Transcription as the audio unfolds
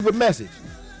The message.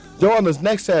 Join us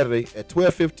next Saturday at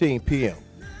 12:15 p.m.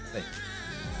 Thank you.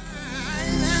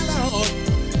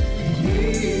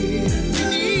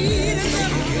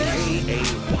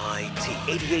 KAYT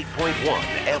 88.1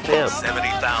 FM,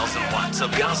 70,000 watts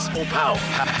of gospel power.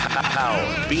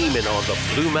 Beaming on the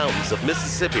Blue Mountains of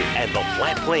Mississippi and the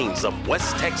flat plains of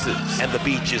West Texas and the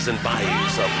beaches and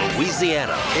bayous of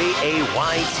Louisiana.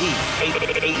 KAYT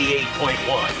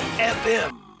 88.1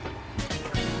 FM.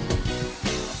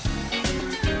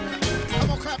 Come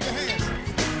on, clap your hands.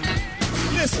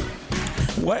 Listen.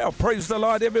 Well, praise the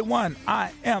Lord, everyone.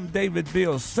 I am David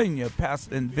Bill, Senior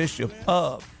Pastor and Bishop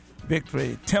of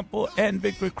Victory Temple and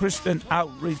Victory Christian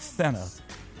Outreach Center,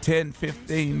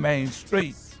 1015 Main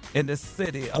Street in the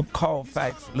city of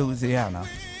Colfax, Louisiana.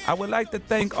 I would like to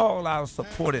thank all our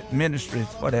supported ministries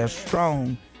for their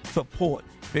strong support.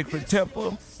 Victory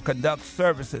Temple conducts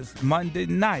services Monday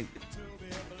night,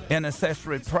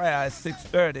 intercessory prayer at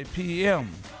 6:30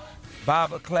 p.m.,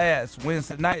 Bible class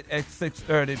Wednesday night at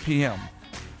 6:30 p.m.,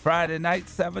 Friday night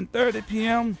 7:30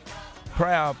 p.m.,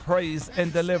 prayer, praise,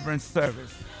 and deliverance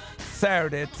service.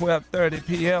 Saturday at 12:30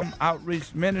 p.m.,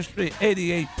 Outreach Ministry,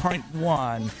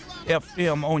 88.1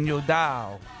 FM on your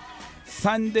dial.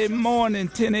 Sunday morning,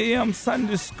 10 a.m.,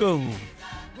 Sunday school.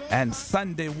 And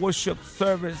Sunday worship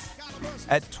service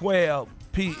at 12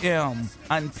 p.m.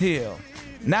 until.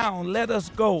 Now let us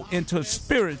go into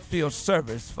Spirit-filled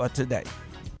service for today.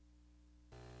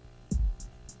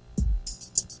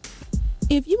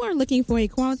 If you are looking for a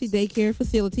quality daycare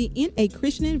facility in a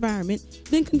Christian environment,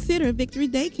 then consider Victory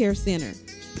Daycare Center.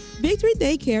 Victory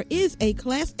Daycare is a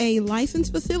Class A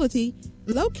licensed facility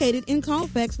located in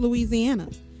Colfax, Louisiana.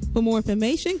 For more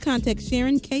information, contact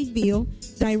Sharon K. Veal,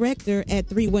 Director at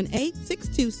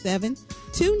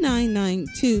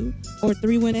 318-627-2992 or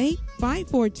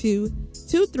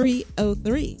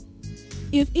 318-542-2303.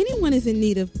 If anyone is in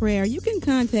need of prayer, you can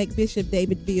contact Bishop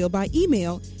David Veal by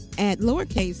email at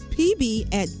lowercase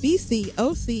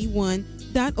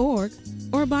pb@bcoc1.org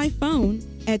or by phone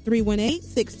at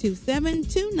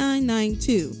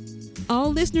 318-627-2992.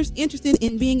 All listeners interested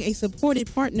in being a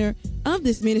supported partner of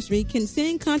this ministry can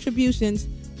send contributions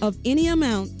of any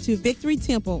amount to Victory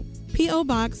Temple, P.O.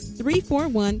 Box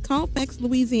 341, Colfax,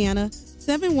 Louisiana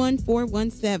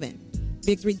 71417.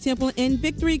 Victory Temple and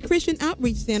Victory Christian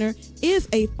Outreach Center is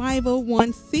a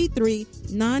 501c3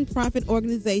 nonprofit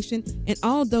organization, and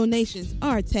all donations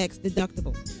are tax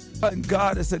deductible. And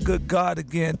God is a good God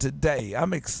again today.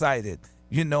 I'm excited.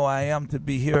 You know I am to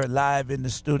be here live in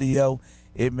the studio.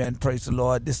 Amen. Praise the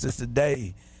Lord. This is the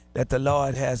day that the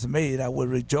Lord has made. I will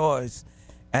rejoice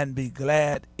and be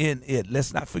glad in it.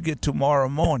 Let's not forget tomorrow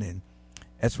morning.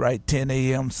 That's right, 10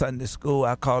 a.m. Sunday school.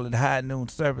 I call it high noon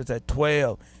service at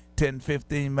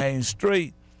 1015 Main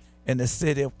Street in the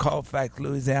city of Colfax,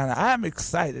 Louisiana. I'm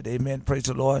excited, amen, praise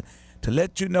the Lord, to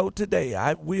let you know today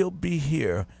I will be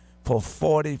here for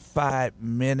 45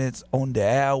 minutes on the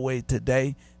airway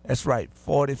today. That's right,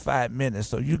 45 minutes.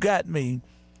 So you got me,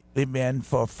 amen,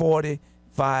 for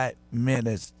 45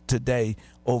 minutes today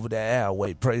over the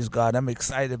airway. Praise God. I'm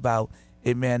excited about,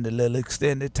 amen, the little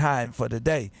extended time for the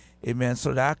day, amen,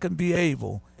 so that I can be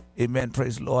able, amen,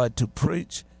 praise the Lord, to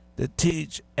preach, to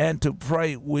teach, and to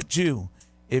pray with you.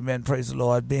 Amen. Praise the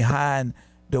Lord. Behind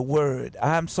the word.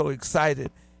 I'm so excited.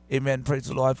 Amen. Praise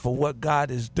the Lord for what God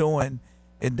is doing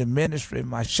in the ministry.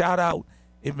 My shout out.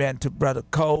 Amen. To Brother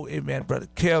Cole. Amen. Brother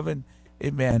Kevin.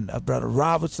 Amen. Brother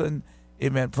Robertson.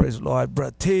 Amen. Praise the Lord.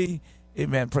 Brother T.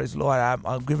 Amen. Praise the Lord.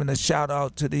 I'm giving a shout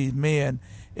out to these men.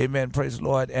 Amen. Praise the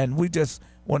Lord. And we just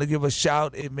want to give a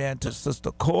shout. Amen. To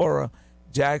Sister Cora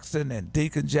Jackson and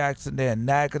Deacon Jackson there in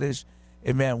Natchitoches.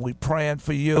 Amen. We praying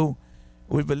for you.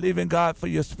 We believe in God for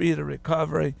your speedy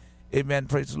recovery. Amen.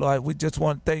 Praise the Lord. We just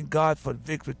want to thank God for the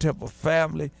Victory Temple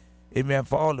family. Amen.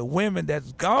 For all the women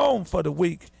that's gone for the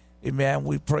week. Amen.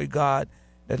 We pray, God,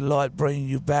 that the Lord bring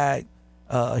you back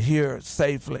here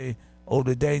safely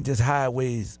over the dangerous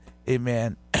highways.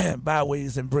 Amen.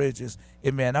 Byways and bridges.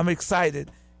 Amen. I'm excited,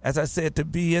 as I said, to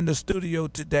be in the studio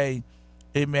today.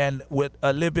 Amen. With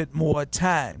a little bit more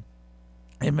time.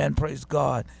 Amen. Praise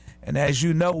God. And as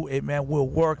you know, amen, we're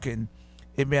working,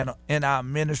 amen, in our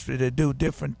ministry to do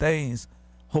different things.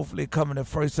 Hopefully coming the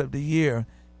first of the year,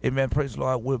 amen, praise the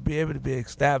Lord, we'll be able to be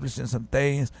establishing some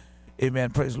things,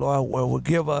 amen, praise the Lord, where will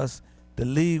give us the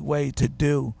leeway to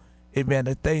do, amen,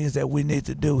 the things that we need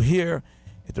to do here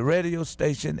at the radio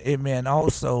station, amen,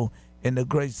 also in the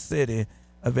great city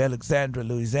of Alexandria,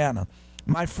 Louisiana.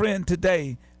 My friend,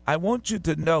 today, I want you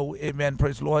to know, amen,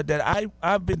 praise the Lord, that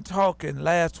I've been talking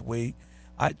last week.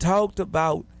 I talked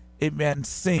about, amen,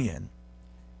 sin.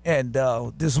 And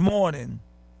this morning,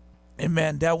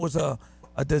 amen, that was a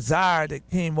a desire that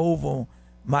came over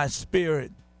my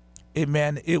spirit.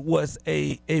 Amen. It was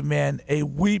a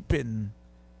weeping,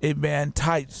 amen,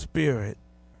 type spirit.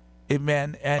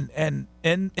 Amen. And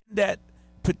in that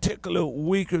particular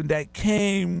weekend that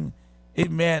came,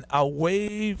 amen, a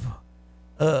wave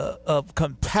of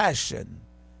compassion.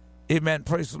 Amen.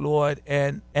 Praise the Lord.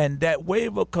 And that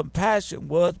wave of compassion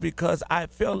was because I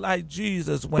felt like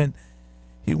Jesus when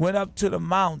he went up to the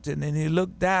mountain and he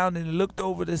looked down and he looked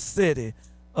over the city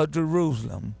of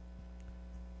Jerusalem.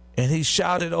 And he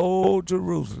shouted, "Oh,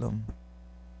 Jerusalem,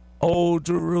 oh,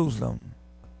 Jerusalem.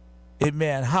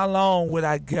 Amen. How long would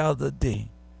I gather thee?"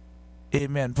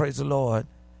 Amen. Praise the Lord.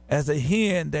 As a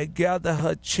hen that gather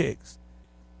her chicks.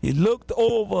 He looked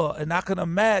over, and I can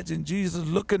imagine Jesus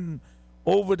looking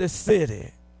over the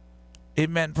city.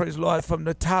 Amen. Praise the Lord. From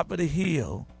the top of the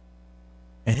hill.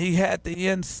 And he had the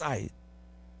insight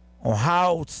on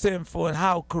how sinful and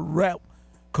how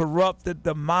corrupted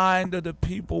the mind of the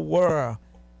people were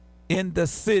in the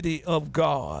city of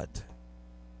God.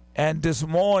 And this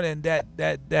morning that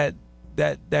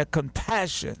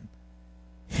compassion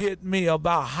hit me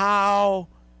about how,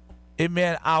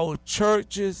 amen, our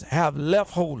churches have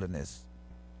left holiness.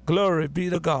 Glory be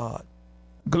to God.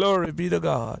 Glory be to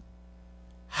God.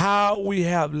 How we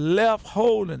have left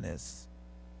holiness,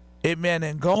 amen,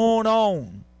 and gone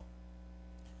on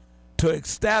to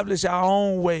establish our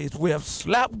own ways. We have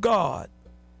slapped God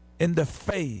in the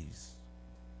face,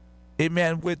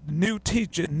 amen, with new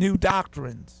teaching, new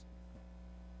doctrines,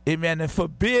 amen, and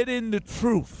forbidding the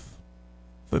truth,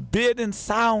 forbidding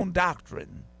sound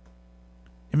doctrine,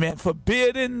 amen,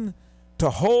 forbidding to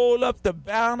hold up the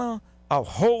banner of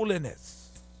holiness.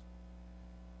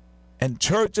 And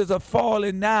churches are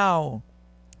falling now,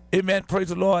 amen, praise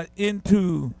the Lord,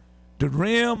 into the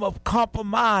realm of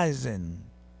compromising,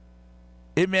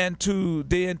 amen, to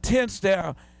the intents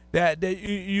there that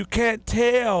you can't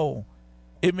tell,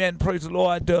 amen, praise the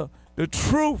Lord, the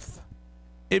truth,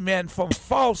 amen, from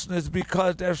falseness,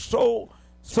 because there's so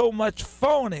much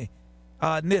phoniness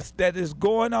that is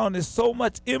going on. There's so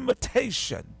much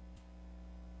imitation.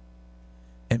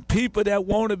 And people that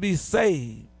want to be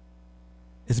saved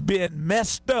is being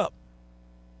messed up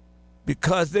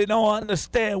because they don't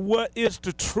understand what is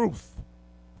the truth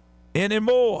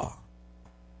anymore.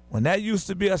 When that used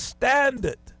to be a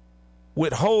standard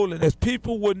with holiness,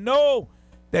 people would know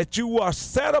that you are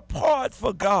set apart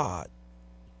for God.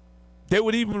 They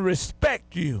would even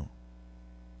respect you.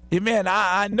 Amen.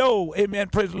 I know, amen,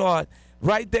 praise the Lord,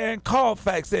 right there in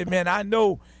Colfax, amen, I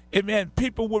know, amen,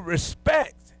 people would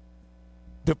respect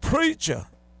the preacher.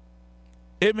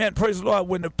 Amen, praise the Lord.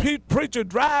 When the preacher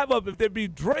drive up, if they be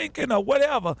drinking or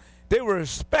whatever, they will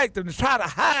respect them and try to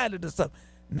hide it or something.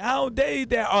 Nowadays,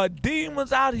 there are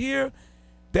demons out here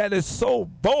that is so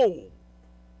bold.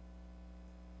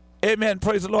 Amen,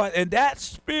 praise the Lord. And that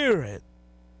spirit,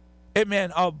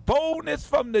 amen, of boldness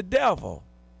from the devil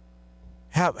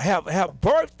have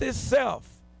birthed itself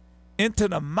into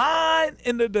the mind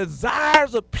and the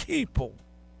desires of people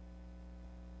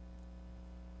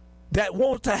that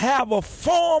want to have a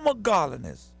form of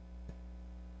godliness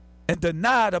and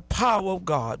deny the power of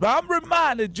God. But I'm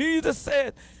reminded, Jesus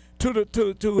said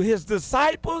to his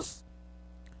disciples,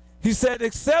 he said,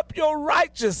 "Except your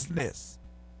righteousness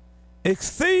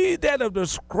exceed that of the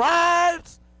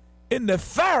scribes and the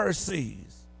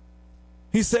Pharisees,"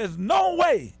 he says, "no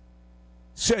way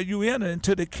shall you enter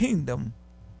into the kingdom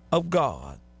of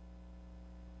God."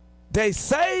 They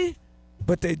say,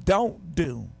 but they don't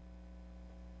do.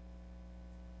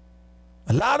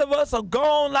 A lot of us are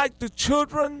gone like the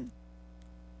children,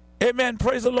 amen,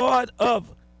 praise the Lord,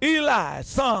 of Eli's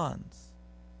sons.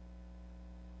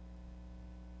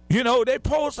 You know, they're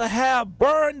supposed to have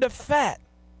burned the fat,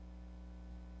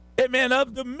 amen,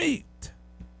 of the meat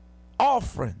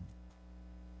offering.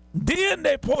 Then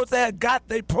they're supposed to have got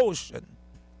their portion.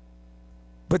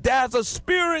 But there's a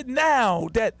spirit now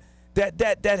that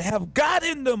have got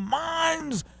in the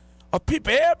minds of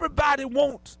people. Everybody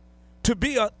wants to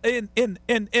be in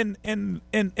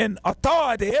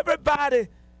authority. Everybody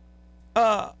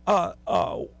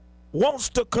wants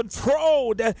to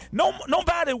control that.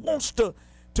 Nobody wants to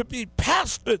be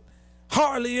pastored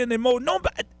hardly anymore.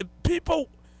 People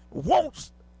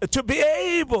want to be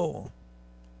able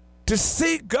to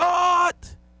see God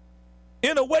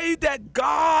in a way that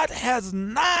God has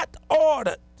not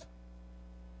ordered.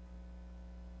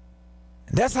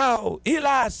 And that's how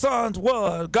Eli's sons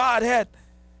was. God had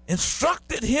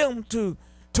instructed him to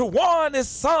warn his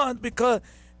sons, because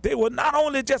they were not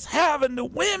only just having the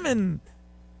women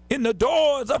in the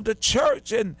doors of the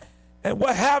church and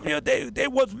what have you, they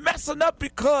was messing up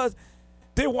because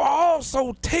they were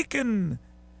also taking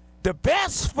the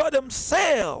best for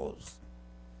themselves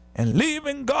and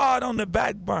leaving God on the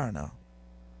back burner.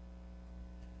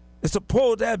 It's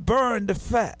supposed to have burned the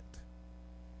fat.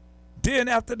 Then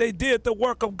after they did the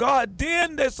work of God,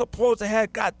 then they're supposed to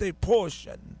have got their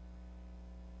portion.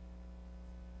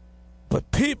 But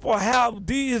people have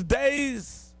these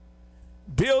days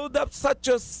built up such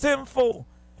a sinful,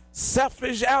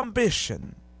 selfish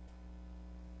ambition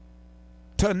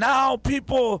to now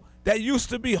people that used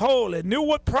to be holy, knew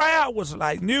what prayer was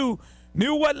like, knew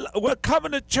what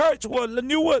coming to church was,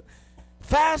 knew what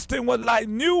fasting was like,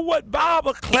 knew what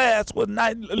Bible class was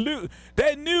like,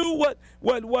 they knew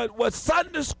what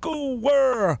Sunday school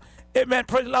were. Amen.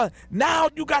 Praise the Lord. Now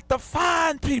you got to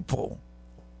find people.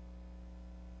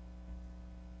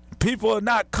 People are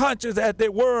not conscious as they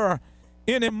were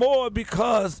anymore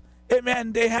because,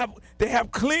 amen, they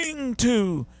have clinged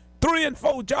to 3 and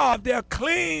 4 jobs. They're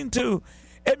clinging to,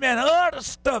 amen, other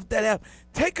stuff that have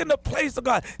taken the place of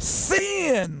God.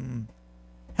 Sin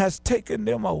has taken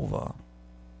them over.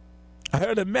 I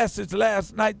heard a message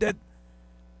last night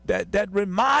that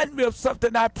reminded me of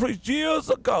something I preached years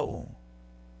ago.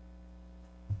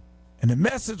 And the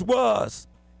message was,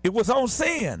 it was on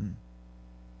sin.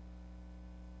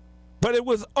 But it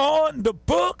was on the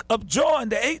book of John,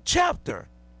 the 8th chapter.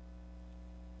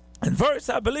 And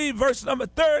I believe verse number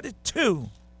 32,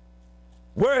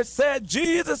 where it said,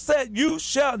 Jesus said, you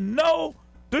shall know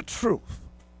the truth,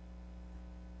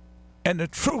 and the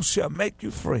truth shall make you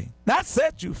free. Not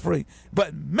set you free,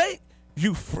 but make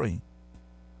you free.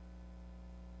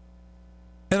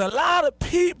 And a lot of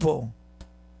people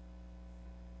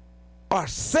are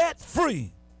set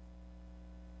free.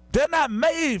 They're not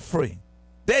made free.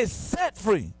 They're set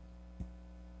free.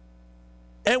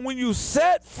 And when you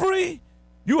set free,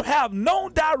 you have no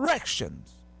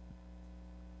directions.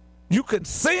 You can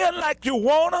sin like you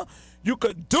wanna. You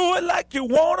can do it like you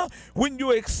wanna. When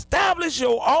you establish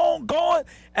your own going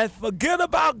and forget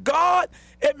about God,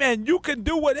 amen, you can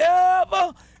do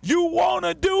whatever you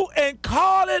wanna do and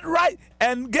call it right.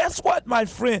 And guess what, my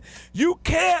friend? You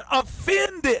can't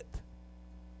offend it.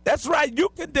 That's right, you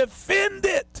can defend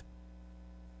it.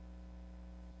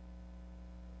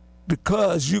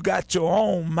 Because you got your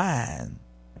own mind,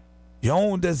 your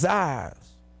own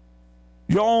desires,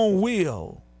 your own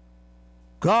will.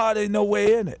 God ain't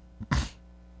nowhere in it.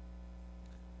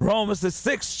 Romans the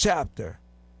 6th chapter,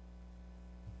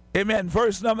 amen,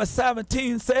 verse number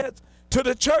 17 says, to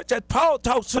the church, that Paul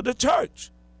talks to the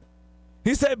church.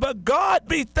 He said, but God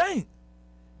be thanked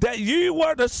that you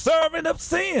were the servant of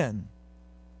sin,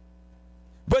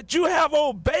 but you have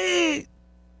obeyed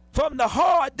from the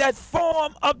heart that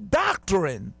form of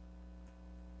doctrine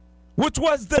which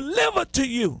was delivered to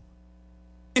you.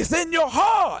 It's in your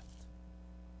heart.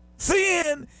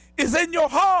 Sin is in your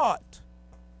heart.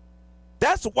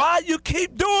 That's why you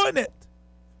keep doing it,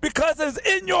 because it's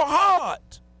in your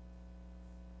heart.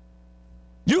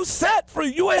 You set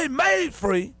free, you ain't made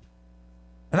free.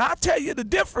 And I'll tell you the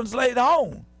difference later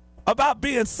on about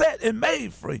being set and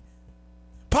made free.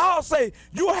 Paul say,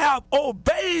 you have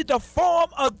obeyed the form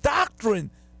of doctrine,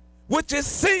 which is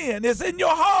sin, is in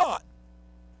your heart.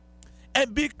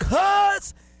 And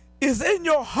because it's in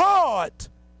your heart,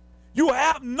 you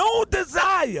have no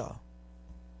desire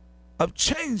of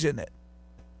changing it.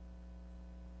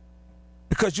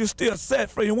 Because you're still set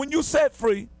free. And when you set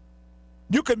free,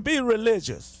 you can be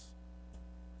religious.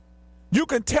 You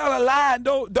can tell a lie and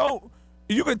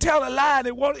you can tell a lie and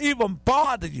it won't even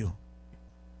bother you.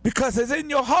 Because it's in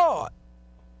your heart.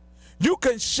 You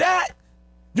can shack,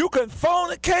 you can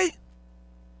fornicate,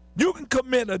 you can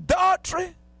commit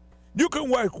adultery, you can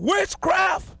work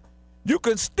witchcraft, you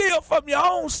can steal from your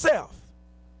own self,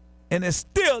 and it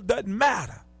still doesn't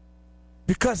matter.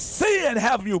 Because sin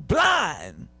have you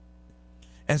blind,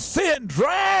 and sin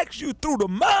drags you through the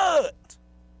mud.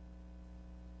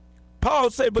 Paul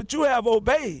said, but you have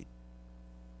obeyed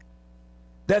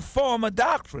that form of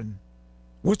doctrine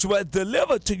which was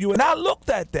delivered to you. And I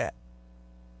looked at that.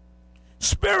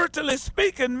 Spiritually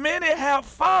speaking, many have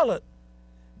followed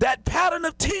that pattern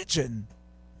of teaching.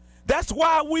 That's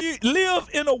why we live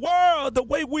in a world the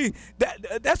way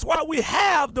that's why we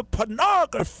have the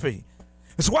pornography.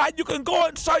 It's why you can go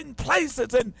in certain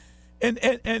places and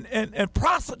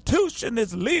prostitution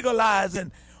is legalized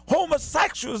and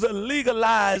homosexuals are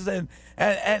legalized and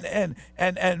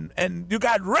you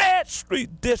got red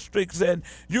street districts and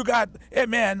you got,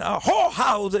 amen,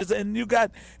 whorehouses and you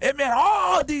got, amen,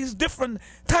 all these different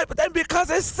type of things because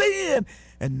it's sin.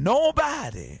 And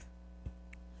nobody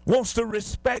wants to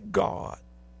respect God.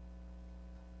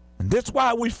 And that's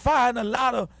why we find a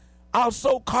lot of our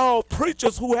so-called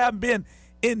preachers who have been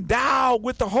endowed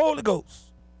with the Holy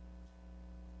Ghost.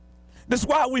 That's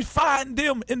why we find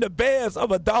them in the beds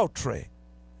of adultery,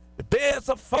 the beds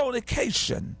of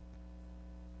fornication.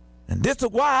 And this is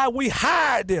why we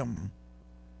hire them.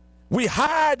 We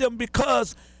hire them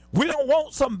because we don't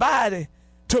want somebody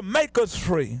to make us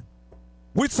free.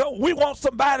 We want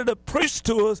somebody to preach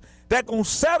to us that's going to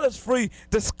set us free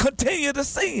to continue to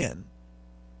sin.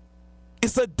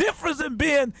 It's a difference in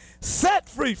being set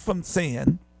free from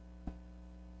sin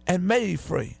and made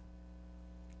free.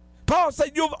 Paul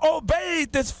said, you've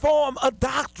obeyed this form of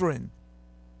doctrine.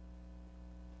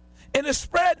 And it's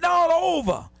spreading all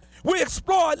over. We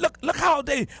explored, look how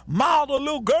they model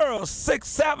little girls, 6,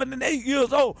 7, and 8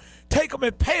 years old. Take them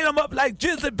and paint them up like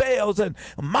Jezebels and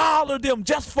model them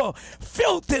just for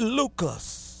filthy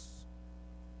lucres.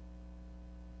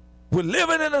 We're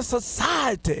living in a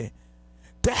society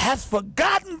that has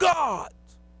forgotten God.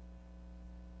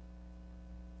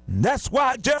 And that's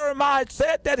why Jeremiah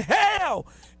said that hell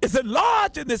is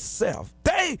enlarging itself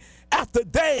day after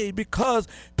day because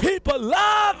people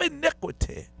love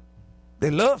iniquity.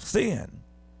 They love sin.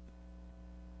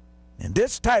 And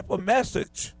this type of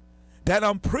message that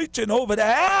I'm preaching over the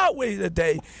airway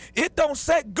today, it don't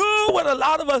set good with a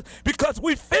lot of us because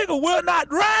we figure we're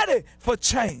not ready for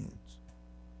change.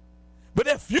 But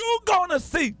if you're going to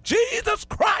see Jesus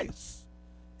Christ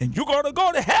and you're going to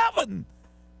go to heaven,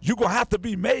 you're going to have to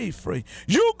be made free.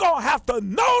 You're going to have to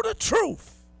know the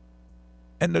truth.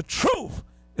 And the truth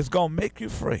is going to make you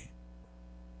free.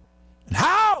 And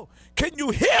how can you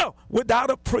hear without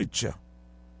a preacher?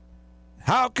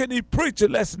 How can he preach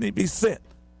unless he be sent?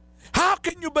 How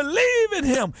can you believe in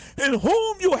him in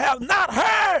whom you have not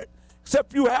heard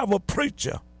except you have a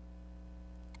preacher?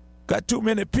 Got too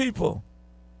many people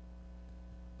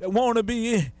that want to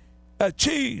be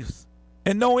chiefs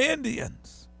and no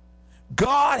Indians.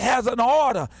 God has an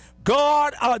order.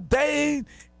 God ordained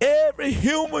every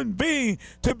human being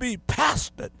to be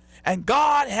pastored. And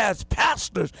God has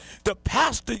pastors to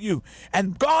pastor you.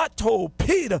 And God told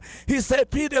Peter, he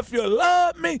said, Peter, if you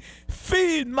love me,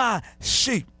 feed my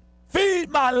sheep.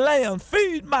 Feed my lamb.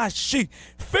 Feed my sheep.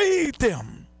 Feed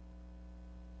them.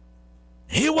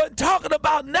 He wasn't talking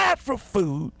about natural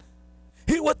food.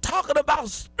 He was talking about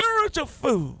spiritual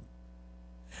food.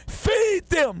 Feed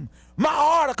them my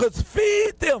articles.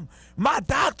 Feed them my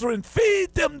doctrine.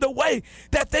 Feed them the way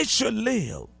that they should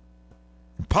live.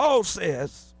 Paul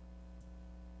says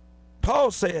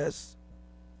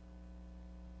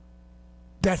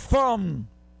that form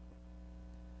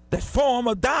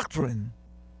of doctrine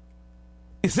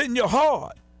is in your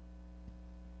heart.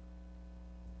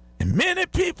 And many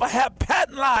people have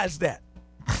patentized that.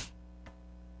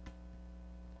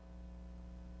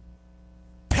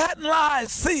 Patentized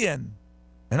sin.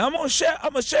 And I'm gonna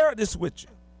share this with you.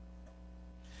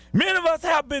 Many of us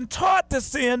have been taught to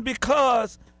sin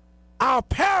because our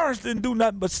parents didn't do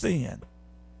nothing but sin.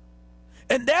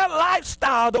 And their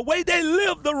lifestyle, the way they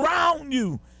lived around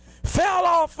you, fell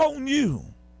off on you.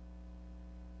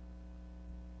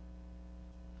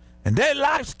 And their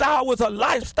lifestyle was a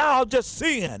lifestyle just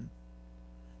sin.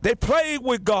 They played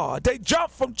with God. They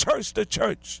jumped from church to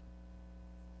church.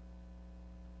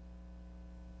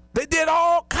 They did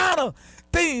all kind of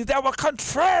things that were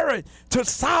contrary to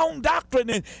sound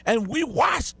doctrine, and we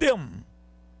watched them.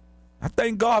 I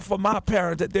thank God for my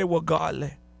parents that they were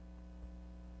godly.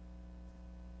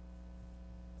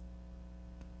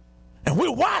 And we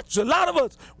watch, a lot of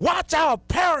us watch our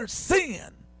parents sin.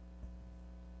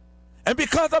 And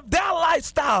because of that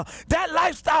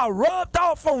lifestyle rubbed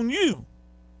off on you.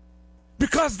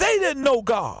 Because they didn't know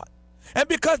God. And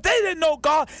because they didn't know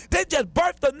God, they just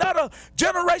birthed another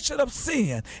generation of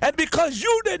sin. And because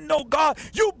you didn't know God,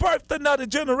 you birthed another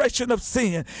generation of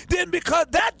sin. Then because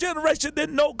that generation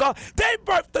didn't know God, they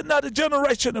birthed another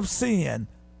generation of sin.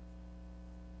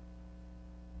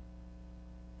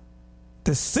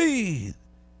 The seed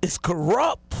is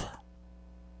corrupt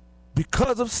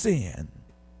because of sin.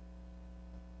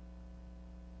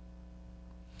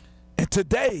 And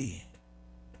today,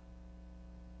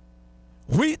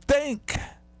 we think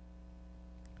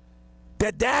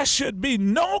that there should be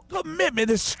no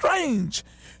commitment. It's strange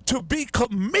to be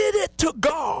committed to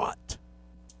God.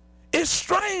 It's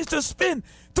strange to spend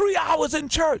 3 hours in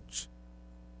church.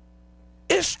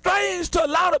 It's strange to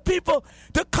allow the people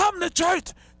to come to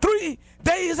church 3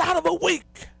 days out of a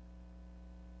week.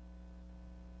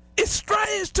 It's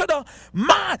strange to the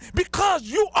mind because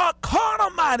you are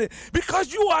carnal-minded,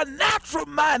 because you are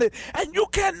natural-minded, and you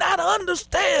cannot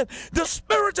understand the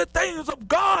spiritual things of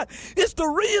God. It's the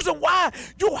reason why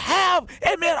you have,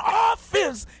 amen,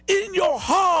 offense in your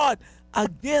heart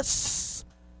against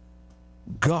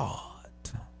God.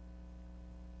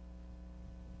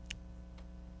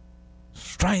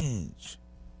 strange.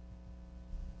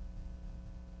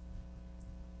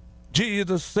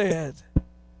 Jesus said,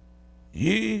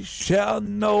 ye shall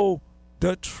know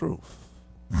the truth.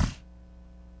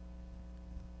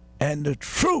 And the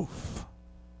truth,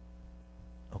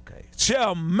 okay,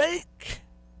 shall make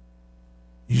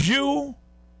you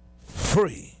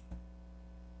free.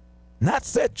 Not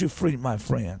set you free, my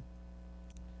friend,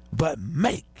 but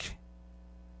make.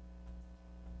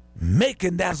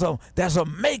 Making, that's a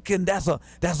making, that's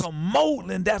a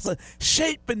molding, that's a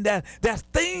shaping, that's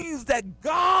things that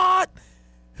God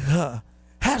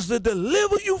has to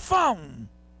deliver you from,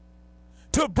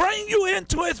 to bring you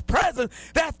into his presence.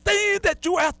 That thing that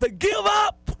you have to give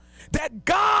up, that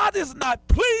God is not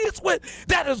pleased with,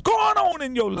 that is going on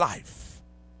in your life.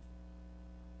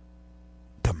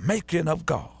 The making of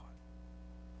God.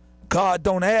 God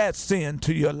don't add sin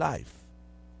to your life.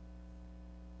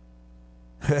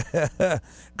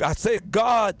 God said,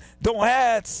 God don't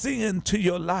add sin to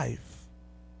your life.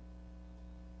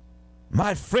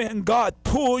 My friend, God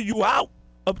pull you out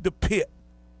of the pit.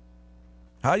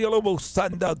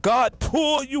 God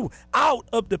pull you out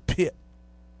of the pit.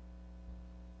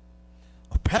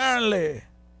 Apparently,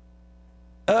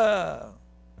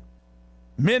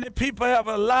 many people have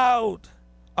allowed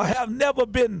or have never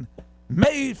been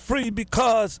made free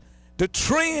because the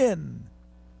trend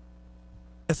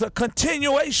is a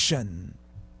continuation.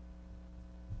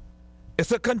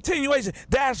 It's a continuation.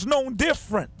 There's no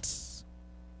difference.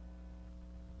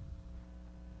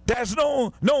 There's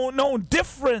no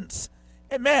difference.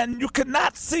 Amen. You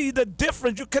cannot see the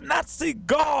difference. You cannot see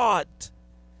God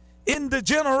in the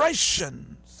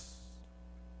generations.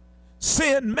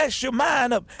 Sin mess your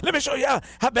mind up. Let me show you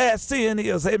how bad sin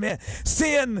is. Amen.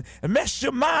 Sin mess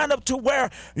your mind up to where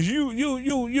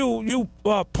you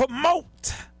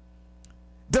promote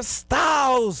the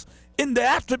styles in the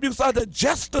attributes of the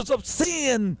justice of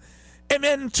sin,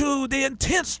 amen, to the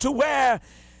intents to where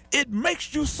it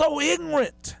makes you so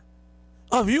ignorant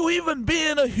of you even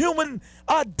being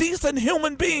a decent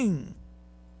human being.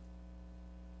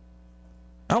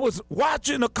 I was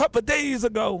watching a couple of days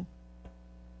ago,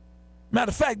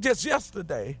 matter of fact, just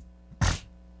yesterday,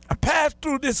 I passed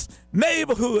through this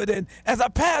neighborhood, and as I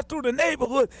passed through the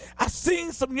neighborhood, I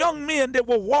seen some young men that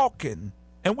were walking,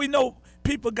 and we know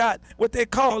people got what they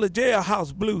call the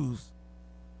jailhouse blues.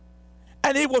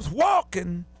 And he was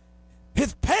walking,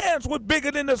 his pants were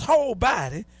bigger than his whole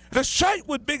body, the shirt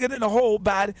was bigger than the whole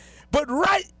body, but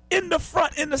right in the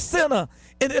front, in the center,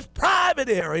 in his private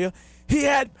area, he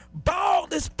had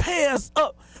balled his pants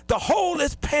up, to hold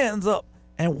his pants up,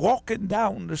 and walking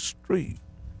down the street,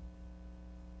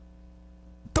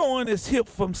 throwing his hip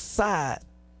from side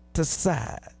to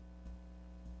side.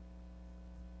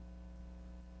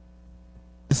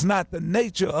 It's not the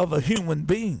nature of a human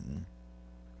being.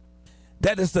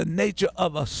 That is the nature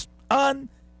of an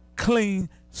unclean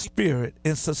spirit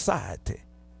in society.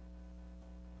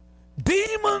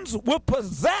 Demons will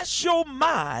possess your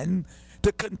mind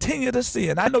to continue to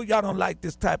sin. I know y'all don't like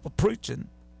this type of preaching.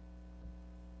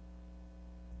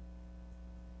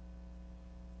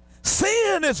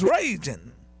 Sin is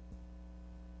raging.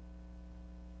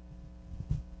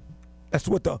 That's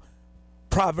what the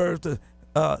Proverbs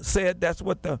said. That's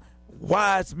what the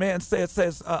wise man says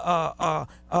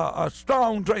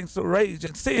strong drinks are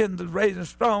raging, sin is raging,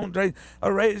 strong drinks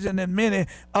are raging, and many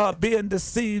are being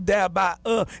deceived thereby.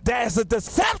 There's a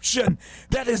deception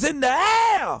that is in the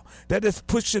air that is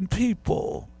pushing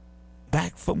people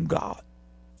back from God.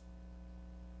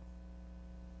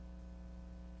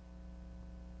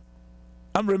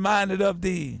 I'm reminded of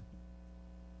the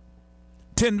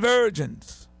 10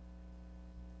 virgins.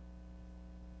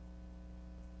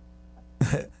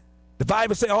 The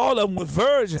Bible says all of them were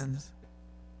virgins.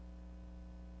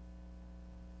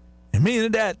 And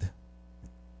meaning that,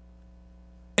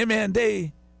 amen,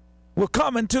 they were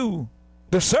coming to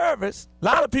the service. A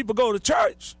lot of people go to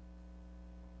church,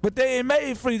 but they ain't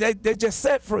made free. They just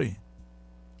set free.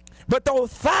 But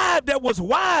those 5 that was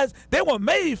wise, they were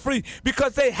made free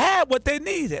because they had what they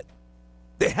needed.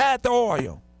 They had the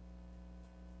oil.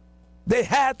 They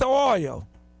had the oil.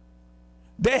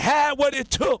 They had what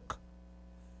it took.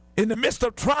 In the midst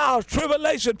of trials,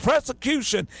 tribulation,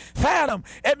 persecution, phantom,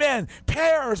 amen,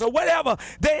 perils or whatever,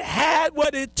 they had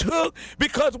what it took,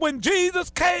 because when Jesus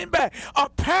came back,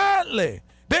 apparently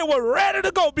they were ready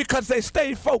to go because they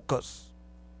stayed focused.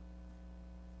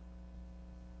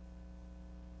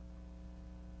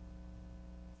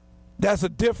 There's a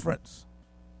difference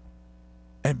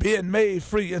in being made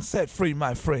free and set free,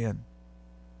 my friend.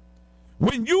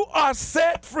 When you are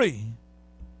set free,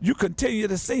 you continue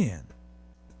to sin.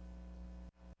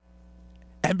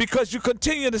 And because you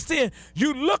continue to sin,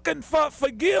 you looking for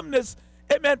forgiveness.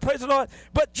 Amen. Praise the Lord.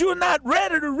 But you're not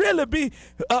ready to really be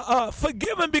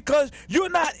forgiven because you're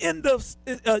not in the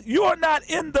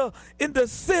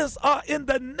sense or in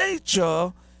the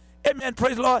nature. Amen.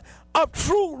 Praise the Lord. Of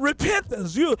true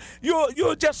repentance.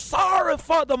 You're just sorry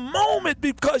for the moment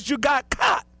because you got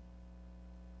caught.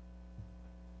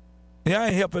 Yeah,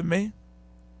 ain't helping me.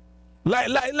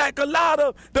 Like a lot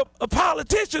of the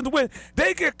politicians, when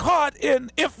they get caught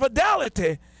in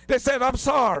infidelity, they said, I'm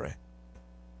sorry.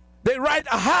 They write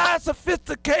a high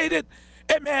sophisticated,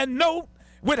 amen, note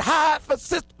with high,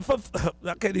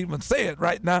 I can't even say it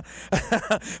right now,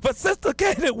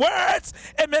 sophisticated words,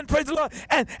 amen, praise the Lord.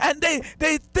 And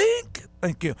they think,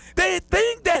 thank you, they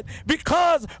think that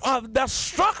because of the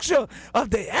structure of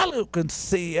the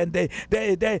eloquency, and they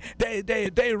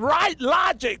write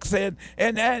logics and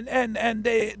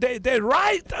they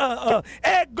write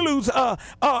egg glues,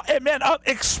 amen, of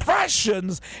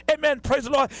expressions, amen, praise the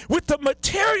Lord, with the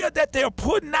material that they're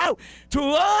putting out to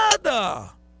other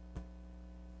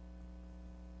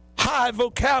high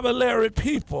vocabulary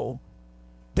people,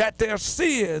 that their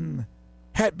sin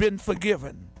had been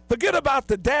forgiven. Forget about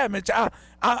the damage.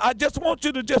 I just want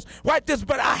you to just write this,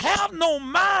 but I have no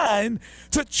mind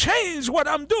to change what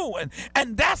I'm doing.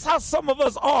 And that's how some of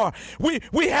us are.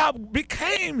 We have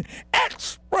became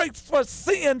experts for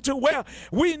sin to where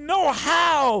we know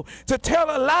how to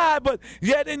tell a lie, but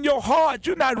yet in your heart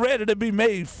you're not ready to be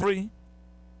made free.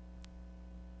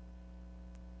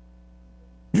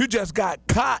 You just got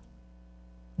caught.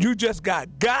 You just got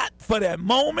for that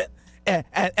moment,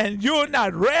 and you're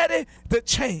not ready to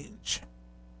change.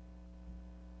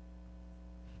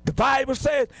 The Bible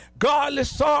says, godly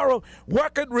sorrow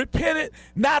worketh repentant,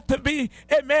 not to be,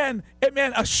 amen,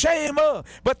 ashamed of,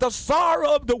 but the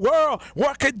sorrow of the world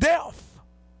worketh death.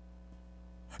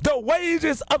 The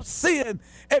wages of sin,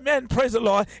 amen, praise the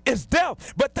Lord, is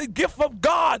death, but the gift of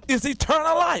God is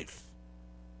eternal life.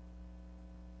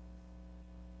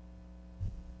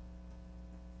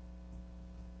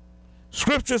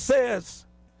 Scripture says,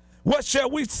 what shall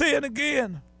we sin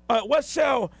again? What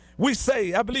shall we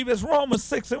say? I believe it's Romans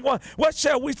 6:1. What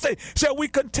shall we say? Shall we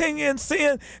continue in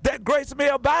sin that grace may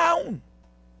abound?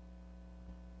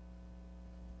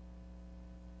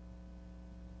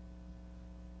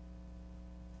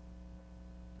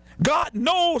 God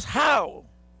knows how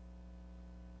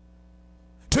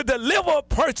to deliver a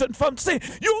person from sin.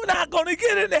 You're not going to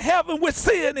get into heaven with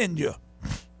sin in you.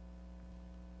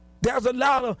 There's a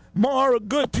lot of moral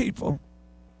good people,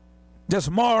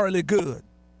 just morally good.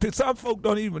 Some folk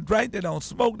don't even drink, they don't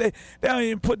smoke, they don't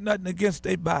even put nothing against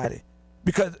their body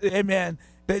because, amen,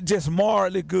 they're just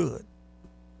morally good.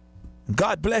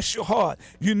 God bless your heart.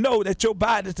 You know that your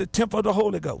body is the temple of the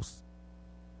Holy Ghost.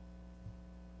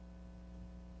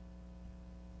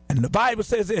 And the Bible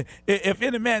says if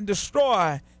any man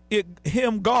destroy it,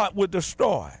 him God will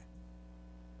destroy.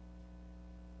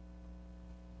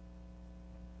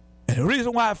 And the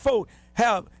reason why folk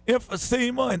have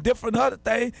emphysema and different other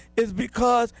things is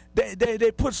because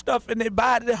they put stuff in their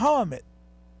body to harm it.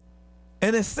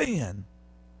 And it's sin.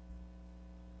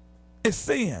 It's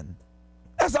sin.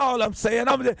 That's all I'm saying.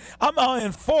 I'm an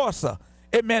enforcer.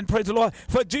 Amen. Praise the Lord.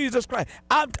 For Jesus Christ.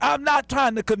 I'm not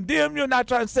trying to condemn you. I'm not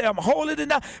trying to say I'm holy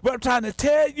enough. But I'm trying to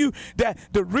tell you that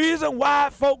the reason why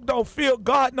folk don't fear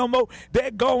God no more,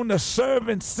 they're going to serve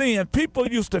and sin. People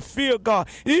used to fear God.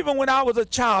 Even when I was a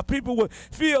child, people would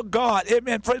fear God.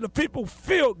 Amen. Praise the Lord. People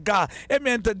fear God.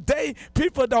 Amen. Today,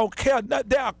 people don't care.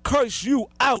 They'll curse you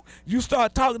out. You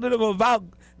start talking to them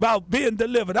about being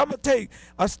delivered. I'm going to take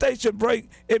a station break,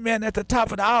 amen, at the top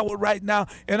of the hour right now,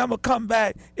 and I'm going to come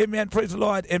back, amen, praise the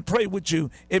Lord, and pray with you,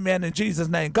 amen, in Jesus'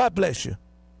 name. God bless you.